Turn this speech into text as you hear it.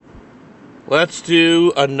Let's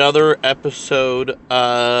do another episode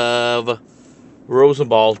of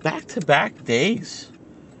Rosenball's back-to-back days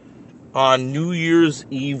on New Year's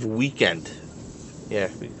Eve weekend. Yeah,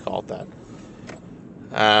 we can call it that.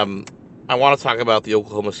 I want to talk about the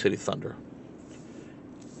Oklahoma City Thunder.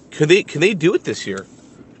 Can they do it this year?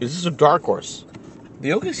 Is this a dark horse? The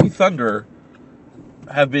OKC Thunder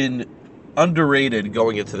have been underrated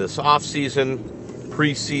going into this offseason,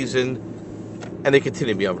 preseason, and they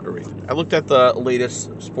continue to be underrated. I looked at the latest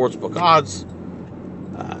sportsbook odds.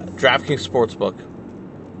 DraftKings Sportsbook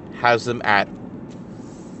has them at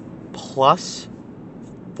plus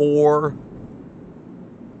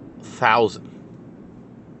 4,000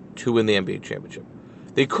 to win the NBA championship.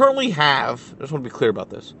 They currently have, I just want to be clear about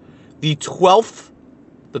this, the 12th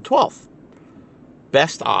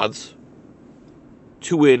best odds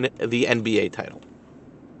to win the NBA title.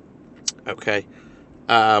 Okay.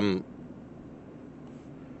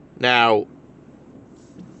 Now,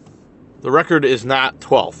 the record is not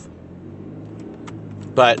 12th,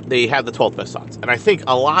 but they have the 12th best odds. And I think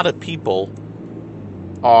a lot of people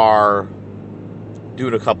are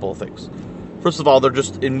doing a couple of things. First of all, they're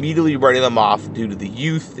just immediately writing them off due to the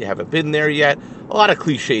youth. They haven't been there yet. A lot of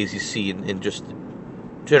cliches you see in just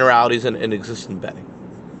generalities and existing betting.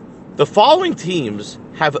 The following teams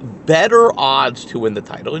have better odds to win the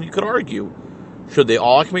title, and you could argue, should they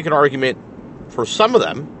all? I can make an argument for some of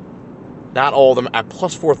them, not all of them, at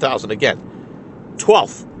plus 4,000. Again,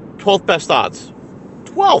 12th best odds.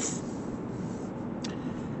 12th.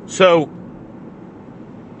 So,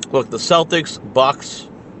 look, the Celtics, Bucks,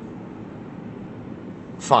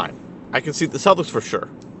 fine. I can see the Celtics for sure,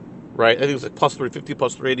 right? I think it's like plus 350,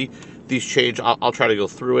 plus 380. These change. I'll try to go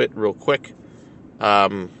through it real quick.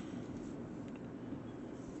 Let's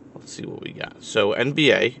see what we got. So,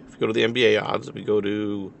 NBA, if you go to the NBA odds, we go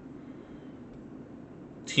to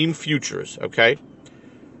Team Futures, okay?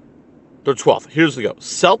 They're 12th. Here's the go.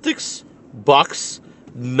 Celtics, Bucks,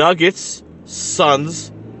 Nuggets,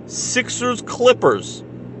 Suns, Sixers, Clippers,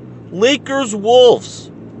 Lakers,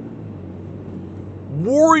 Wolves,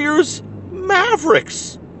 Warriors,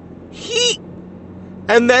 Mavericks, Heat,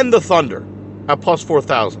 and then the Thunder at plus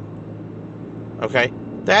 4,000. Okay?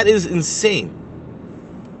 That is insane.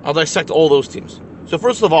 I'll dissect all those teams. So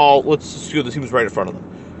first of all, let's see the teams right in front of them.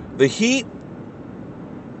 The Heat,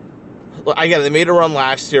 I get it, they made a run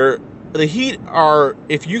last year. The Heat are,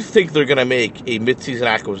 if you think they're going to make a midseason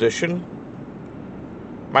acquisition,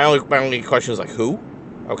 my only question is, like, who?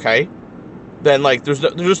 Okay? Then, like, they're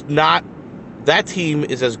just not, that team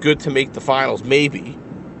is as good to make the finals, maybe.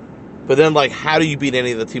 But then, like, how do you beat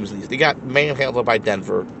any of the teams in these? They got manhandled by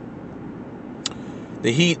Denver.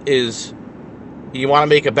 The Heat is, you want to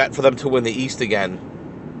make a bet for them to win the East again,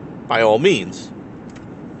 by all means.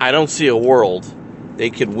 I don't see a world they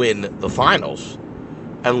could win the finals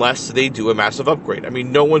unless they do a massive upgrade. I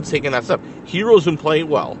mean, no one's taking that step. Hero's been playing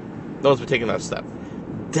well. No one's been taking that step.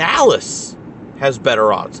 Dallas has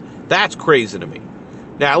better odds. That's crazy to me.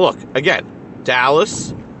 Now, look, again,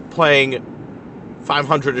 Dallas playing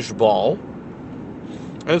 500-ish ball,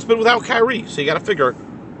 and it's been without Kyrie. So you got to figure,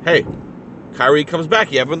 hey, Kyrie comes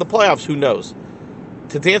back. You have him in the playoffs. Who knows?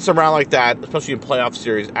 To dance around like that, especially in playoff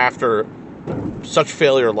series after such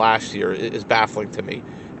failure last year, is baffling to me.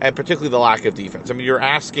 And particularly the lack of defense. I mean, you're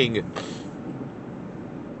asking,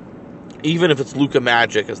 even if it's Luka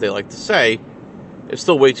Magic, as they like to say, it's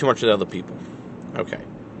still way too much than other people. Okay.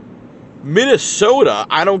 Minnesota,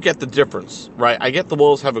 I don't get the difference, right? I get the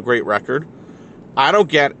Wolves have a great record. I don't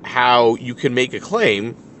get how you can make a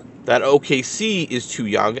claim that OKC is too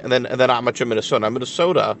young and then not much of Minnesota.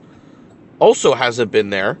 Minnesota also hasn't been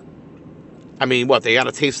there. I mean, they got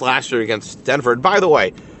a taste last year against Denver. And by the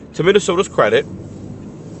way, to Minnesota's credit,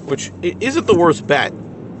 which isn't the worst bet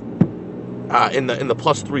in the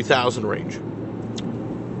plus 3,000 range.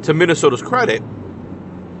 To Minnesota's credit,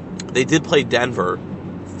 they did play Denver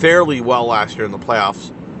fairly well last year in the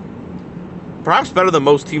playoffs. Perhaps better than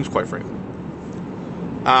most teams, quite frankly.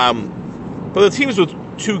 But the teams with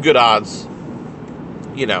two good odds,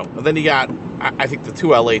 and then you got, I think, the two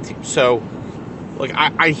LA teams. So, like,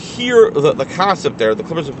 I hear the concept there. The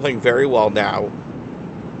Clippers are playing very well now.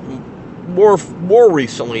 More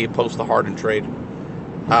recently, post the Harden trade.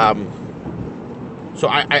 So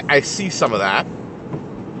I see some of that.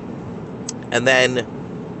 And then,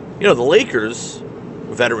 the Lakers,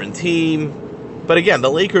 veteran team. But again,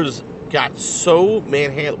 the Lakers got so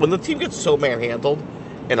manhandled. When the team gets so manhandled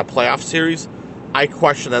in a playoff series, I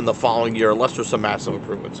question them the following year unless there's some massive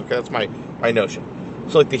improvements. Okay, that's my notion.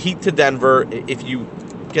 So, like the Heat to Denver, if you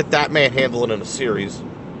get that manhandled in a series,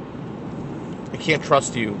 I can't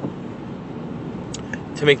trust you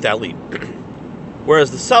to make that leap.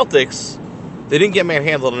 Whereas the Celtics, they didn't get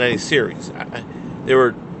manhandled in any series. They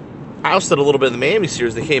were ousted a little bit in the Miami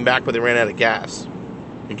series. They came back, but they ran out of gas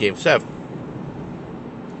in Game 7.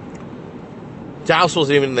 Dallas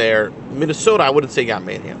wasn't even there. Minnesota, I wouldn't say got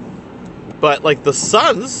manhandled. But, like, the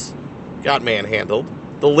Suns got manhandled.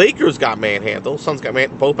 The Lakers got manhandled. Suns got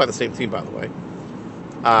manhandled, both by the same team, by the way.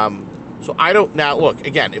 So I don't... Now, look,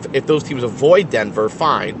 again, if those teams avoid Denver,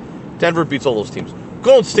 fine. Denver beats all those teams.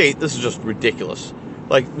 Golden State, this is just ridiculous.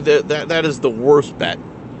 Like, that is the worst bet.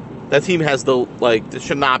 That team has they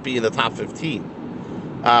should not be in the top 15.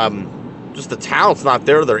 Just the talent's not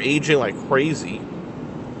there. They're aging like crazy.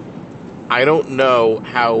 I don't know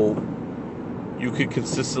how you could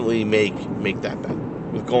consistently make that bet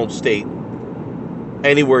with Golden State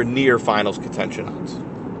anywhere near finals contention odds.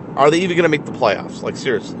 Are they even going to make the playoffs? Like,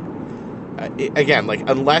 seriously. Again, like,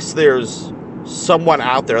 unless there's someone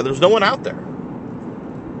out there, there's no one out there.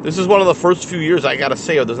 This is one of the first few years, I got to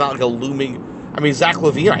say, there's not like a looming... I mean, Zach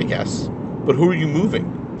LaVine, I guess. But who are you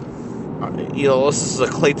moving? This is a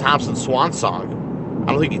Klay Thompson swan song.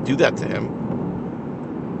 I don't think you do that to him.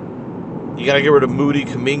 You got to get rid of Moody,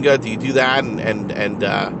 Kuminga. Do you do that and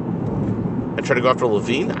try to go after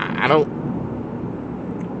LaVine? I don't...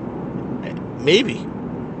 Maybe.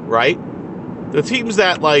 Right? The teams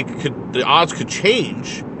that, the odds could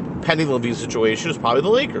change pending LaVine's situation is probably the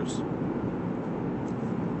Lakers.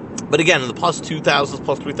 But again, in the plus 2,000s,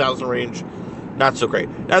 plus 3,000 range, not so great.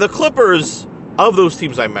 Now, the Clippers, of those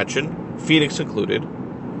teams I mentioned, Phoenix included,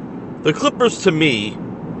 the Clippers, to me,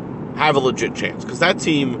 have a legit chance. Because that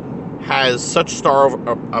team has such star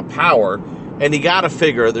of power, and you got to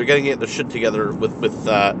figure they're going to get their shit together with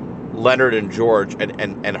Leonard and George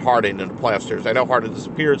and Harden in the playoff series. I know Harden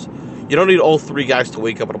disappears. You don't need all three guys to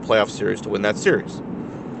wake up in a playoff series to win that series.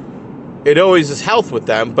 It always is health with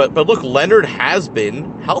them, but look, Leonard has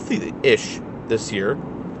been healthy-ish this year,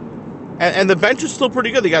 and the bench is still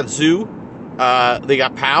pretty good. They got Zoo, they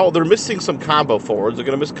got Powell. They're missing some combo forwards. They're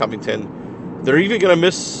going to miss Covington. They're even going to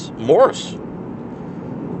miss Morris.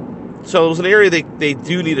 So it was an area they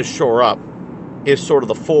do need to shore up, is sort of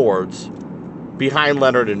the forwards behind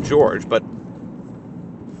Leonard and George. But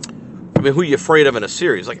I mean, who are you afraid of in a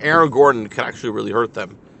series? Like, Aaron Gordon could actually really hurt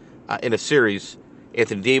them in a series.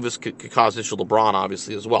 Anthony Davis could cause issue. LeBron,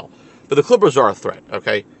 obviously, as well. But the Clippers are a threat,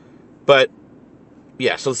 okay? But,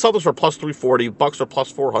 yeah, so the Celtics are plus 340. Bucks are plus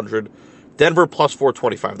 400. Denver plus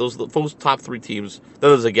 425. Those top three teams.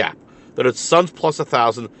 Then there's a gap. Then it's Suns plus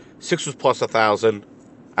 1,000. Sixers plus 1,000.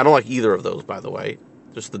 I don't like either of those, by the way.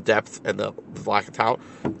 Just the depth and the lack of talent.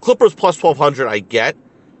 Clippers plus 1,200, I get.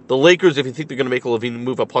 The Lakers, if you think they're going to make a LaVine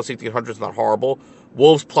move, at plus 1,800 is not horrible.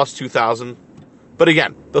 Wolves plus 2,000. But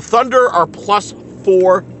again, the Thunder are plus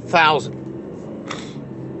 4,000.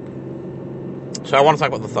 So I want to talk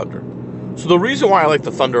about the Thunder. So the reason why I like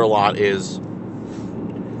the Thunder a lot is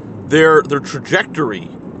their trajectory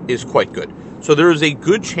is quite good. So there is a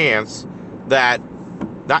good chance that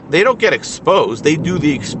they don't get exposed. They do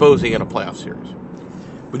the exposing in a playoff series.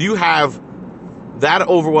 When you have that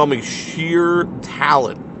overwhelming sheer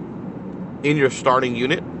talent in your starting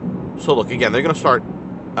unit. So look, again, they're going to start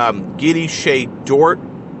Giddey, Shea, Dort,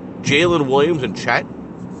 Jalen Williams, and Chet.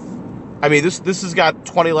 I mean, this has got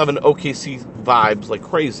 2011 OKC vibes like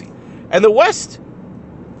crazy. And the West,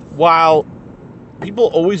 while people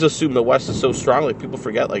always assume the West is so strong, like people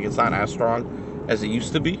forget, like it's not as strong as it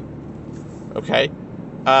used to be. Okay,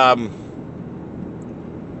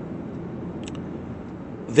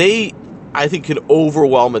 they, I think, can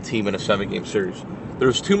overwhelm a team in a 7-game series.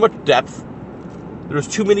 There's too much depth. There's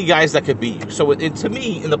too many guys that could beat you. So to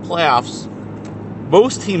me, in the playoffs,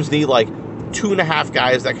 most teams need like 2.5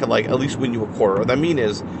 guys that could like at least win you a quarter. What I mean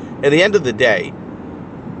is, at the end of the day,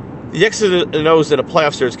 the X's and O's in a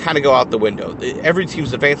playoff series kind of go out the window. Every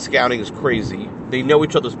team's advanced scouting is crazy. They know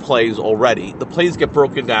each other's plays already. The plays get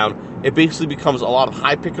broken down. It basically becomes a lot of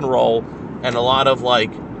high pick and roll and a lot of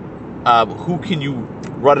like, who can you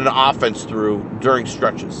run an offense through during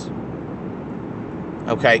stretches?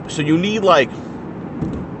 Okay, so you need like,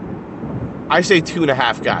 I say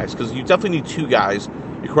 2.5 guys, because you definitely need 2 guys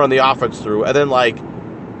you can run the offense through, and then like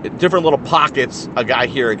different little pockets, a guy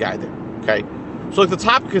here, a guy there. Okay, so like the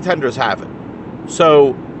top contenders have it.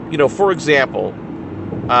 So, you know, for example,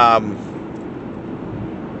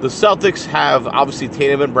 the Celtics have obviously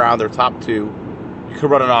Tatum and Brown, their top 2. You can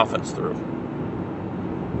run an offense through.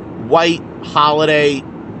 White, Holiday,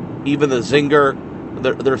 even the Zinger,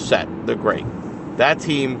 they're set. They're great. That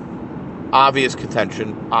team, obvious contender.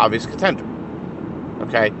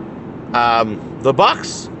 Okay, the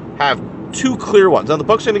Bucks have 2 clear ones. Now the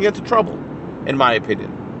Bucks are going to get into trouble, in my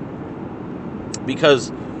opinion.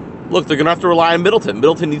 Because, look, they're going to have to rely on Middleton.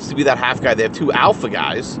 Middleton needs to be that half guy. They have 2 alpha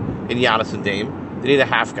guys in Giannis and Dame. They need a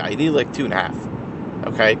half guy. You need like 2.5.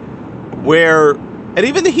 Okay? And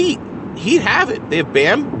even the Heat have it. They have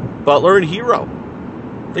Bam, Butler, and Hero.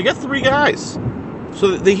 They got 3 guys.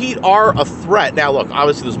 So the Heat are a threat. Now, look,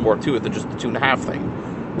 obviously there's more to it than just the 2.5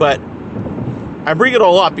 thing. But I bring it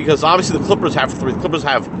all up because obviously the Clippers have 3. The Clippers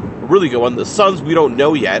have a really good one. The Suns, we don't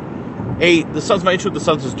know yet. The Suns, my issue with the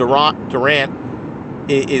Suns is Durant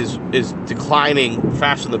is declining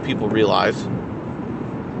faster than people realize.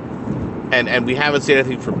 And we haven't seen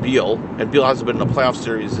anything from Beal. And Beal hasn't been in a playoff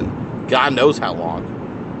series in God knows how long.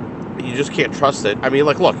 You just can't trust it. I mean,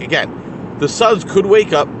 like, look, again, the Suns could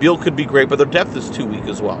wake up. Beal could be great, but their depth is too weak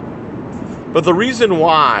as well. But the reason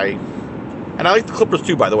why, and I like the Clippers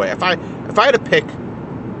too, by the way. If I had to pick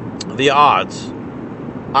the odds,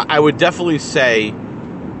 I would definitely say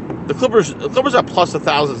the Clippers at plus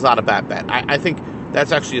 1,000 is not a bad bet. I think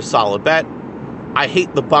that's actually a solid bet. I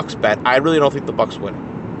hate the Bucks bet. I really don't think the Bucks win.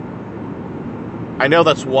 I know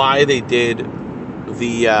that's why they did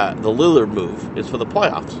the Lillard move, is for the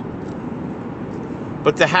playoffs.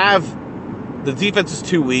 But to have the defense is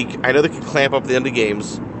too weak. I know they can clamp up at the end of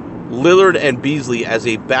games. Lillard and Beasley as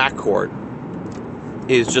a backcourt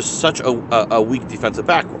is just such a weak defensive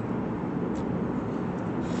backcourt.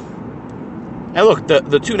 And look, the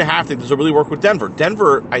 2.5 thing doesn't really work with Denver.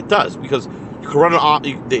 Denver, it does, because you can run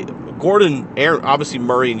Gordon, Aaron, obviously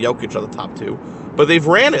Murray and Jokic are the top 2, but they've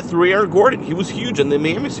ran it through Aaron Gordon. He was huge in the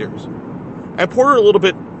Miami series. And Porter a little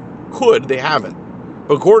bit could, they haven't.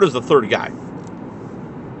 But Gordon's the third guy.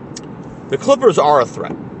 The Clippers are a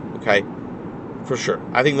threat, okay? For sure.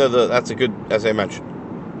 I think that's a good, as I mentioned.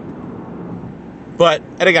 But,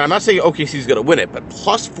 and again, I'm not saying OKC's going to win it, but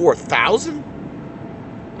plus 4,000?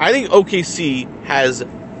 I think OKC has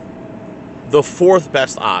the 4th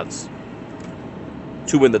best odds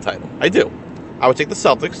to win the title. I do. I would take the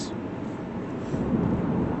Celtics.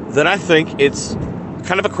 Then I think it's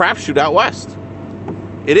kind of a crapshoot out west.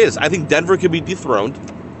 It is. I think Denver could be dethroned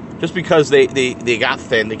just because they got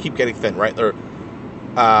thin. They keep getting thin, right?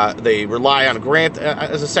 They rely on Grant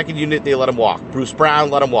as a second unit. They let him walk. Bruce Brown,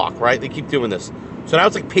 let him walk, right? They keep doing this. So now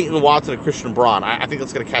it's like Peyton Watson and Christian Braun. I think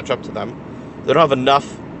that's going to catch up to them. They don't have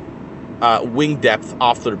enough wing depth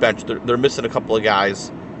off their bench. They're missing a couple of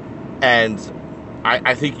guys, and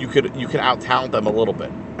I think you can out-talent them a little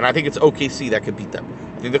bit. And I think it's OKC that could beat them.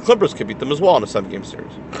 I think the Clippers could beat them as well in a 7-game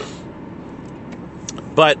series.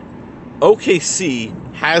 But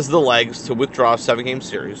OKC has the legs to withdraw a 7-game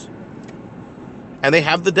series, and they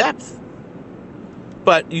have the depth.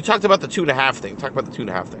 But you talked about the 2.5 thing. Talk about the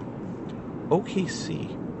 2.5 thing.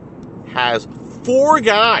 OKC has 4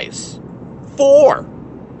 guys. 4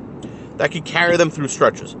 that could carry them through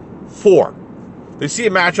stretches. 4. They see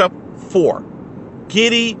a matchup. 4.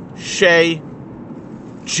 Giddey, Shea,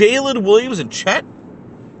 Jalen Williams, and Chet.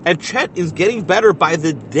 And Chet is getting better by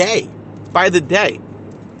the day. By the day.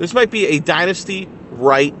 This might be a dynasty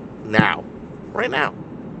right now. Right now.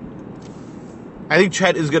 I think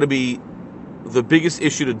Chet is going to be the biggest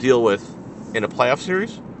issue to deal with in a playoff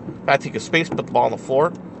series. Got to take a space, put the ball on the floor.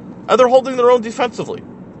 And they're holding their own defensively.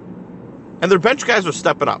 And their bench guys are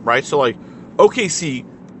stepping up, right? So, like, OKC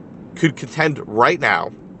could contend right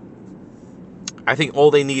now. I think all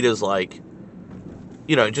they need is, like,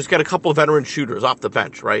 just get a couple of veteran shooters off the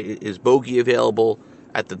bench, right? Is Bogey available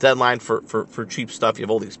at the deadline for cheap stuff? You have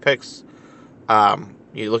all these picks.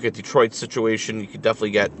 You look at Detroit's situation, you could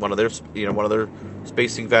definitely get one of their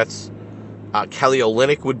spacing vets. Kelly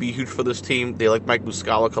Olynyk would be huge for this team. They liked Mike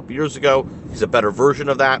Muscala a couple years ago. He's a better version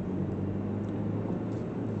of that.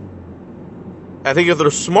 I think if they're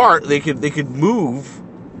smart, they could move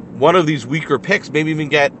one of these weaker picks. Maybe even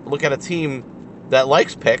look at a team that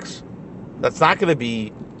likes picks that's not going to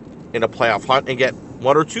be in a playoff hunt and get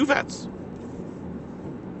 1 or 2 vets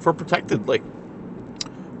for protected, like,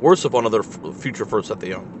 worse of one of their future firsts that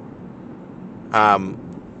they own. And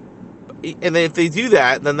if they do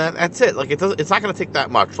that, then that's it. Like, it's not going to take that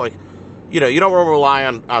much. Like, you don't want to rely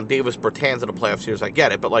on Davis Bertans in a playoff series. I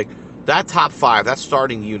get it, but like that top 5, that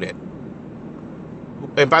starting unit.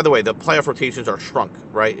 And by the way, the playoff rotations are shrunk,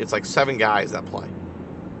 right? It's like 7 guys that play,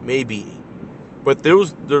 maybe 8. But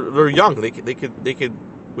they're young. They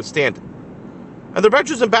could withstand it. And their bench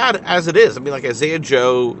isn't bad as it is. I mean, like Isaiah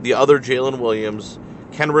Joe, the other Jalen Williams,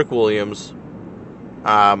 Kenrick Williams.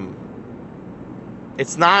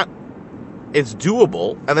 It's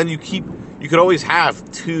doable. And then you could always have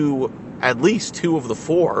at least 2 of the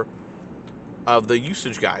 4 of the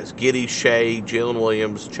usage guys, Giddey, Shea, Jalen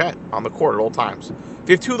Williams, Chet, on the court at all times. If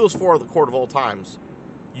you have 2 of those 4 on the court at all times,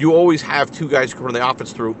 you always have 2 guys who can run the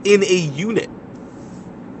offense through in a unit.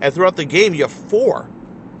 And throughout the game, you have 4.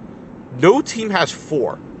 No team has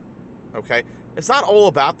 4. Okay? It's not all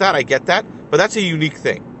about that, I get that, but that's a unique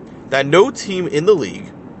thing. That no team in the league,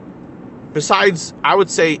 besides, I would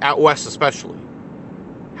say, out west especially,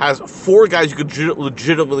 has 4 guys you could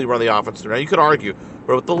legitimately run the offense through. Now, you could argue,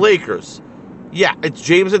 but with the Lakers, yeah, it's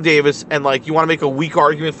James and Davis, and, like, you want to make a weak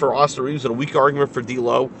argument for Austin Reeves and a weak argument for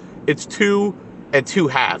D'Lo, it's 2 and 2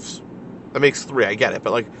 halves. That makes 3, I get it,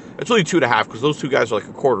 but, like, it's really 2.5 because those 2 guys are like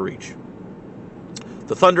a quarter each.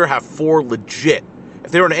 The Thunder have 4 legit.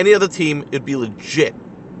 If they were on any other team, it'd be legit.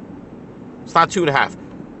 It's not 2.5.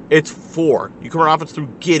 It's 4. You can run offense through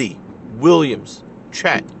Giddey, Williams,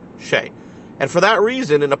 Chet, Shea. And for that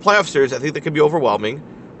reason, in a playoff series, I think that could be overwhelming.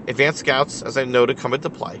 Advanced scouts, as I noted, come into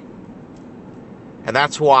play. And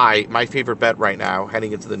that's why my favorite bet right now,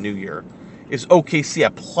 heading into the new year, is OKC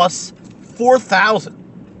at plus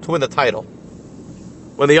 4,000 to win the title,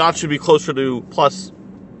 when the odds should be closer to plus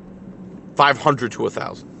 500 to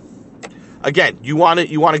 1,000. Again, you want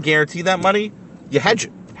to guarantee that money, you hedge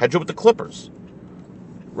it. Hedge it with the Clippers,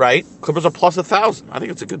 right? Clippers are plus 1,000. I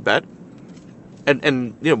think it's a good bet.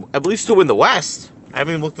 And you know, at least to win the West. I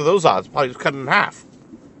haven't even looked at those odds. Probably just cut it in half.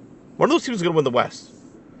 One of those teams is going to win the West,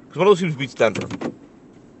 because one of those teams beats Denver.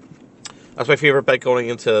 That's my favorite bet going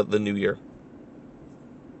into the new year.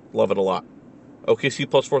 Love it a lot. OKC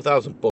plus 4,000.